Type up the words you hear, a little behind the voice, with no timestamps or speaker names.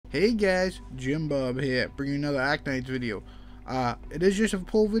Hey guys, Jimbob here, bringing another ARKNIGHTS video. It is just a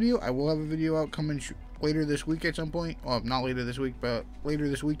poll video. I will have a video out coming later this week at some point. Well, not later this week, but later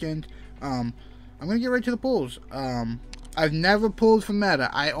this weekend. I'm gonna get right to the polls. I've never pulled for meta.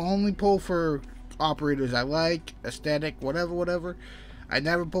 I only pull for operators I like, aesthetic, whatever. I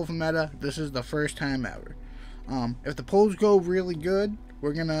never pull for meta. This is the first time ever. If the polls go really good,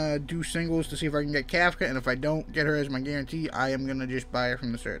 we're gonna do singles to see if I can get Kafka, and if I don't get her as my guarantee, I am gonna just buy her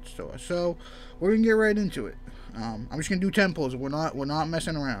from the search store. So we're gonna get right into it. I'm just gonna do 10 pulls. We're not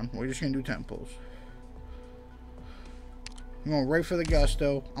messing around. We're just gonna do 10 pulls. I'm going right for the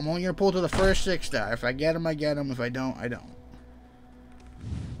gusto. I'm only gonna pull to the first 6-star. If I get them, I get them. If I don't, I don't.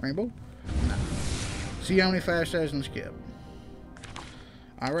 Rainbow? No. See how many 5-stars and skip.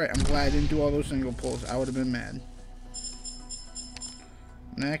 Alright, I'm glad I didn't do all those single pulls. I would have been mad.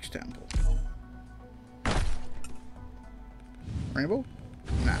 Next temple. Rainbow?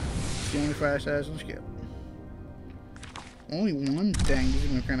 Nah. See how many 5-stars and skip. Only one? Dang, this is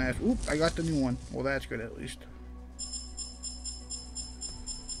gonna kinda ask. Oop, I got the new one. Well, that's good at least.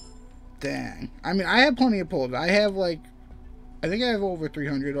 Dang. I mean, I have plenty of pulls. I have like, I think I have over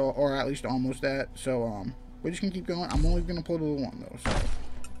 300 or at least almost that. So, we're just gonna keep going. I'm only gonna pull to the one though, so.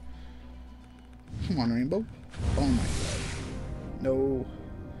 Come on, Rainbow. Oh my god. No.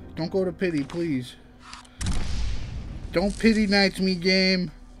 Don't go to pity, please. Don't pity Knights me, game.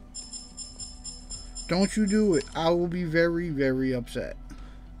 Don't you do it. I will be very, very upset.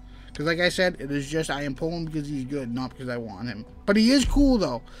 Because like I said, it is just I am pulling because he's good, not because I want him. But he is cool,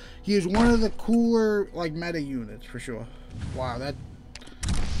 though. He is one of the cooler, like, meta units, for sure. Wow, that...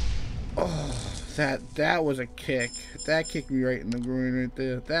 Oh, that was a kick. That kicked me right in the groin right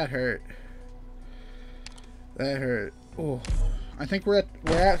there. That hurt. That hurt. Oh, I think we're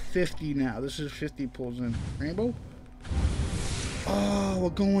at 50 now. This is 50 pulls in. Rainbow? Oh, we're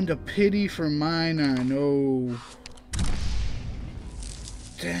going to pity for Mylnar. No.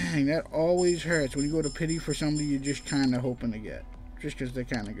 Dang, that always hurts when you go to pity for somebody you're just kind of hoping to get. Just because they're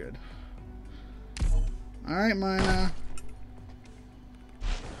kind of good. Alright, Mylnar.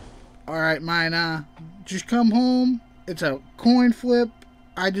 Alright, Mylnar. Just come home. It's a coin flip.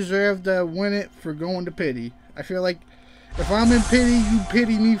 I deserve to win it for going to pity. I feel like if I'm in pity, you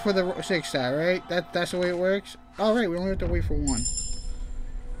pity me for the 6-star, right? That's the way it works? Alright, we only have to wait for one.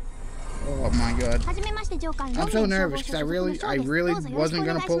 Oh my god. I'm so nervous because I really wasn't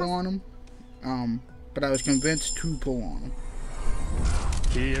gonna pull on him. But I was convinced to pull on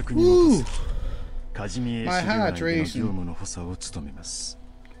him. Woo! My heart's racing.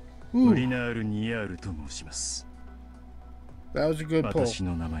 Woo. That was a good pull.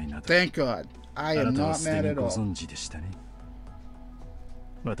 Thank God. I am not mad at all.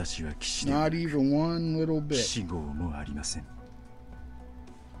 Not even one little bit.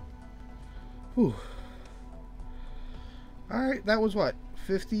 Whew. Alright, that was what?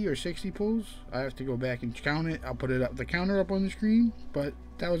 50 or 60 pulls? I have to go back and count it. I'll put it up, the counter up on the screen, but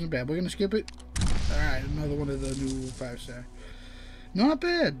that wasn't bad. We're gonna skip it. Alright, another one of the new 5-star. Not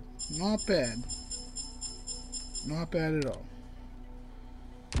bad. Not bad. Not bad at all.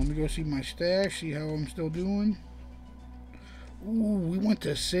 Let me go see my stash, see how I'm still doing. Ooh, we went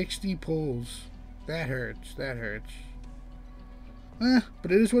to 60 pulls. That hurts. That hurts.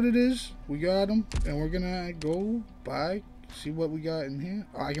 But it is what it is. We got them, and we're gonna go buy. See what we got in here.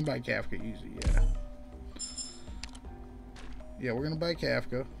 Oh, I can buy Kafka easy. Yeah. Yeah, we're gonna buy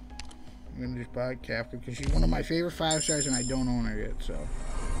Kafka. I'm gonna just buy Kafka because she's one of my favorite 5-stars, and I don't own her yet. So.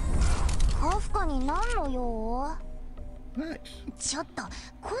 Nice.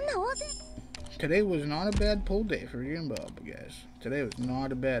 Today was not a bad pull day for Jimbob, guys. Today was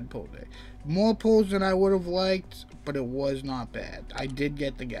not a bad pull day. More pulls than I would have liked, but it was not bad. I did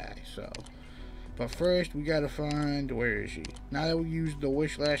get the guy, so. But first, we gotta find, where is she? Now that we used the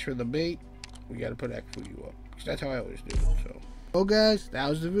wish lash for the bait, we gotta put Ekfuyu up. Because that's how I always do it, so. Well, guys, that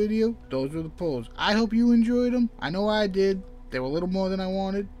was the video. Those were the pulls. I hope you enjoyed them. I know I did. They were a little more than I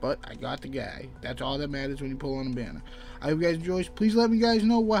wanted, but I got the guy. That's all that matters when you pull on a banner. I hope you guys enjoyed. Please let me guys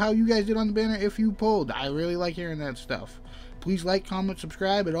know how you guys did on the banner if you pulled. I really like hearing that stuff. Please like, comment,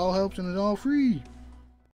 subscribe. It all helps and it's all free.